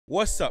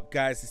What's up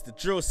guys, it's the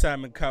Drill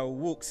Simon Kyle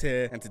Walkz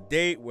here, and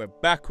today we're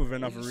back with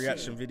another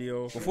reaction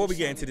video. Before we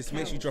get into this,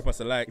 make sure you drop us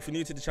a like. If you're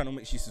new to the channel,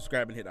 make sure you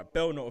subscribe and hit that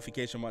bell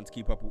notification button to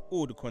keep up with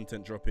all the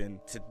content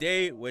dropping.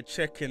 Today we're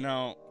checking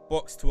out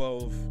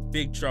Box12,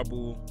 Big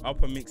Trouble,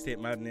 Upper Mixtape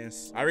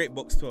Madness. I rate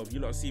Box12. You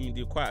lot have seen me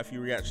do quite a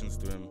few reactions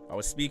to him. I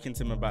was speaking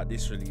to him about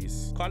this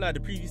release. Can't lie, the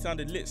preview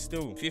sounded lit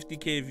still.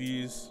 50k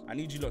views. I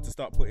need you lot to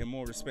start putting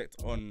more respect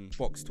on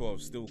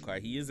Box12 still, cause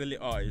he is a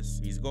lit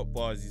artist. He's got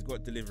bars, he's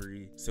got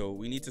delivery. So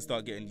we need to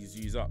start getting these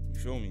views up, you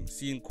feel me?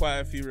 Seeing quite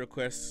a few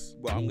requests,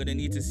 but I'm gonna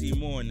need to see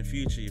more in the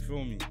future, you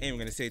feel me? Ain't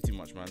gonna say too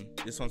much, man.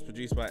 This one's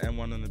produced by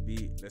M1 on the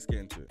beat. Let's get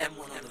into it. M1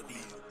 on the beat.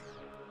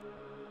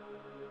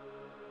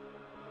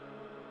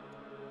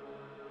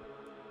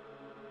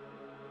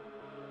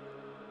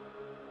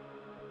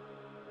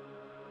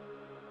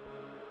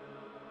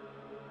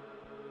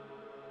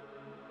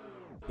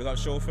 We got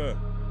Chauffeur.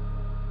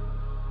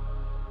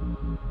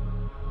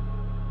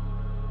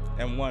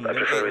 M1. I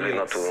prefer really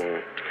not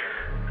to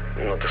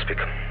speak.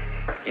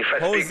 If I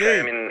Jose. speak,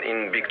 I'm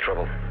in big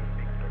trouble.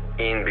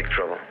 In big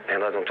trouble.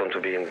 And I don't want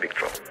to be in big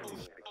trouble.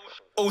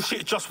 Oh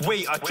shit, just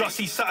wait, I just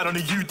see something on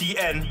the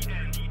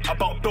UDN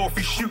about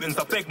Belfry shootings.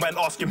 I beg man,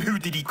 ask him who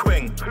did he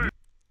queng.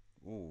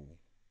 Ooh.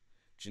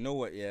 Do you know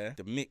what, yeah?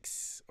 The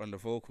mix on the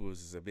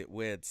vocals is a bit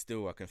weird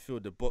still. I can feel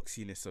the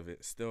boxiness of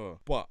it still.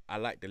 But I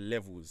like the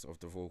levels of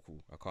the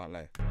vocal, I can't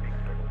lie.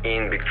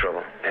 In big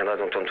trouble. And I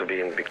don't want to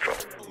be in big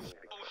trouble.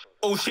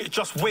 Oh shit,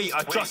 just wait,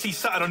 I just see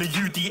something on the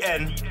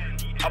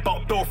UDN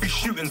about Belfry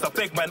shootings. I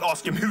beg man,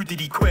 ask him who did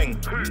he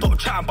queng. Stop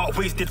chatting about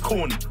wasted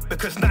corn,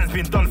 because nothing's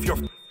been done for your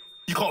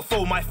you can't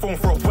fold my phone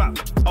for a whap.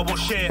 I won't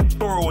share,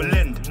 borrow or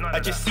lend. I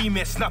just see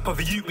me a snap of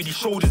a youth with his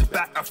shoulders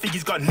back. I think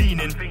he's got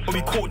leaning. When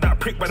we caught that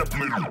prick by the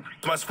move,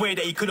 I swear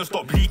that he couldn't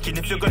stop leaking.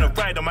 If you're gonna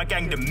ride on my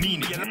gang, then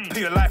mean it. Put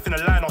your life in the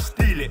line, I'll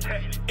steal it.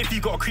 If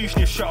you got a crease in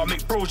your shirt, I'll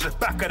make bros just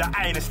back of the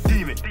eye and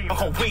steam it. I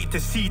can't wait to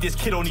see this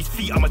kid on his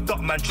feet. I'm a duck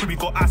man, true, we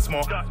got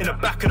asthma. In the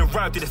back of the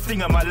ride, did a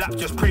thing on my lap,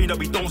 just praying that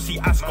we don't see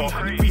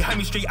Ascar. We hand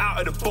me straight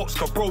out of the box,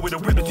 got bro with a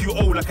whip too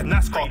old like a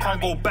NASCAR. Can't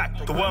go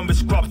back, the one with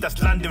scrubs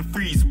that's landing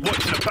freeze,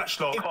 watching The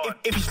Bachelor.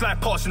 If you slide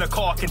past in a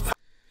car, I can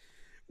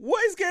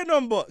What is going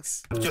on,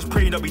 Box? just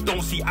pray that we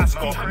don't see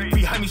Ascar.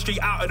 We hand me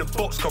straight out of the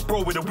box, got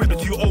bro with a whip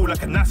too old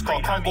like a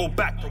NASCAR. Can't go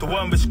back, the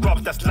one with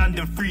scrubs that's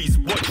landing freeze,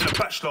 watching The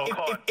Bachelor.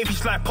 If you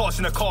slide past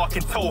in a car, I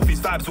can tell if his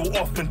vibes all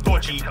off and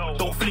dodgy.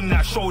 Don't fling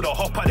that shoulder,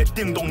 hop out the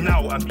ding dong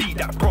now and beat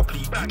that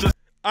properly. Just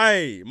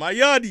Aye, my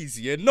yardies,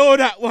 you know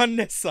that one,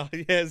 Nessa.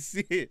 Yeah,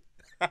 see it.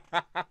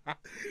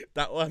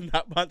 That one,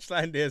 that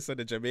punchline there's for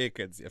the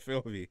Jamaicans, you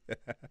feel me?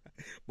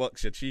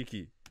 Box, you're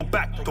cheeky.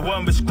 back, the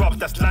one with scrubs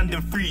that's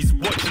landing freeze,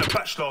 watching The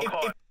Bachelor.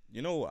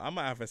 You know what? I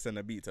might have to send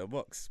a beat to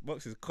Box.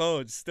 Box is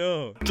cold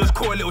still. Just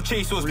caught a little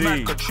chase, it was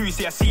mad, cause true,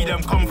 see I see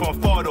them come from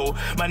far though.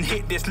 Man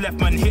hit this left,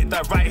 man hit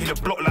that right, hit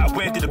the block like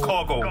where did the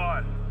car go?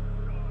 I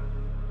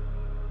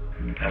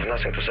have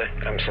nothing to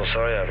say. I'm so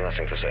sorry, I have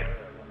nothing to say.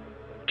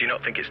 Do you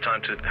not think it's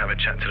time to have a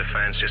chat to the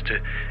fans, just to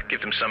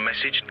give them some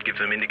message, give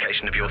them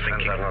indication of your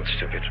thinking? Fans are not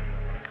stupid.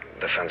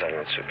 The fans are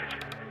not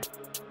stupid.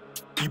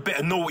 You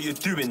better know what you're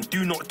doing,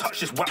 do not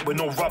touch this whack with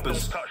no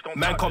rubbers.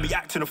 Man can't be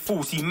acting a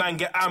fool, see man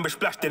get ambush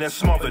blasted and then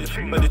smothered.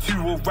 But the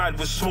two will ride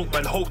with smoke,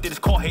 man, hope that this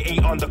car hit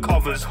ain't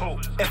undercovers.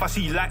 If I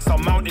see lights,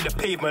 I'm mounting the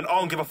pavement, I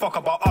don't give a fuck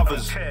about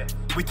others.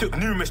 We took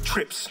numerous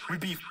trips, we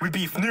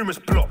beef numerous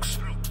blocks.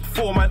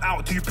 4 man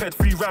out, 2 ped,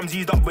 3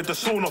 Ramses up with the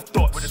sawn off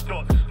dots.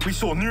 We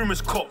saw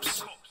numerous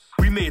cops,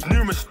 we made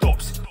numerous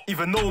stops.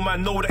 Even though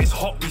man know that it's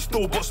hot, we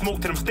still got smoke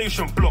to them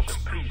station blocks.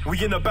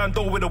 We in a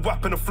bando with a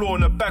whap on the floor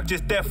and a bag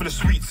just there for the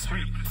sweets.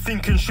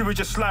 Thinking should we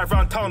just slide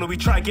round town or we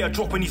try get a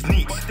drop on these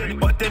neeks.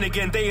 But then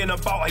again they ain't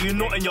about how you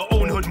not in your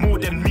own hood more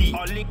than me.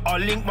 I'll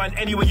link man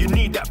anywhere you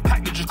need that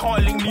pack, you just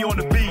can't link me on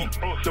the beat.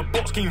 The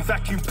box came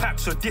vacuum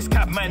packed, so this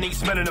cab man ain't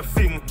smelling a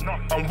thing.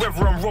 And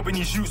whether I'm robbing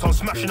these youths, I'm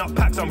smashing up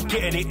packs, I'm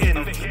getting it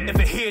in. If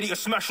I hear that you're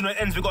smashing the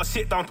ends, we gotta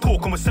sit down,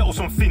 talk and we'll settle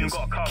some things.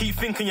 Keep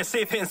thinking you're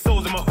safe hitting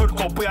souls in my hood,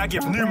 cause boy I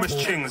give numerous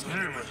chings.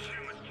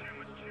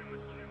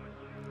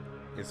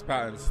 It's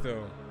pattern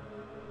still.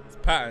 It's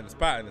pattern.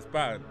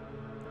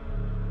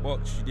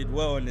 Box, you did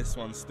well on this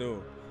one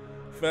still.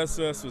 First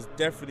verse was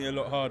definitely a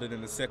lot harder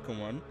than the second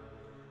one.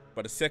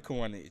 But the second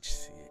one,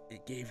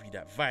 it gave you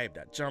that vibe,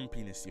 that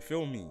jumpiness, you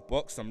feel me?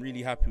 Box, I'm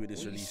really happy with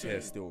this release here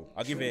still.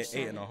 I'll give it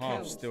an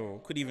 8.5 still.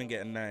 Could even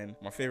get a 9.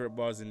 My favorite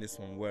bars in this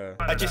one were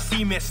I just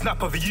see me a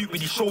snap of a youth with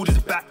his shoulders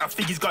back. I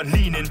think he's got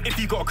leaning. If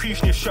you got a crease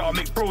in your shirt, I'll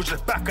make bros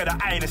just back of the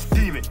eye and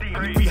steam it.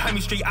 We hand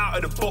me straight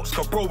out of the box,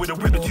 got bro with a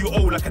whip too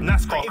old like a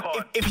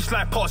NASCAR. If you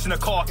slide past in a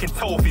car, I can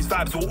tell if his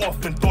vibes all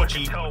off and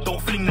dodgy.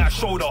 Don't fling that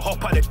shoulder,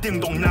 hop out the ding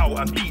dong now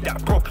and beat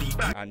that properly.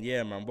 and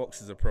yeah man,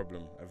 Box is a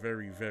problem. A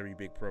very, very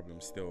big problem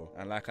still.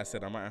 And like I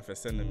said, I might have to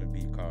send him entertainment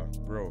beat, car.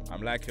 Bro,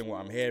 I'm liking what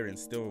I'm hearing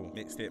still.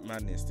 Mixtape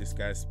madness, this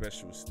guy's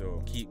special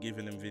still. Keep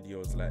giving them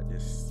videos like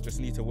this. Just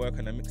need to work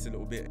on the mix a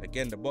little bit.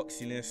 Again, the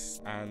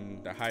boxiness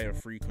and the higher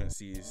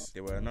frequencies,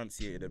 they were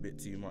enunciated a bit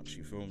too much,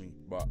 you feel me?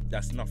 But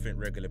that's nothing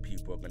regular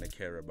people are gonna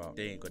care about.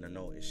 They ain't gonna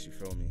notice, you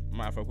feel me?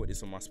 Might have to put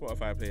this on my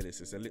Spotify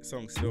playlist. It's a lit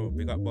song still.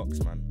 Big up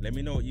Box, man. Let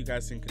me know what you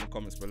guys think in the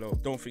comments below.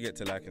 Don't forget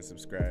to like and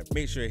subscribe.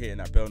 Make sure you're hitting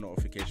that bell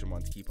notification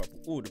button to keep up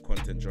with all the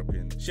content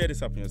dropping. Share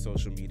this up on your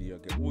social media.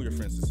 Get all your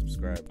friends to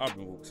subscribe. I've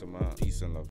been Walkz, man. Peace and love.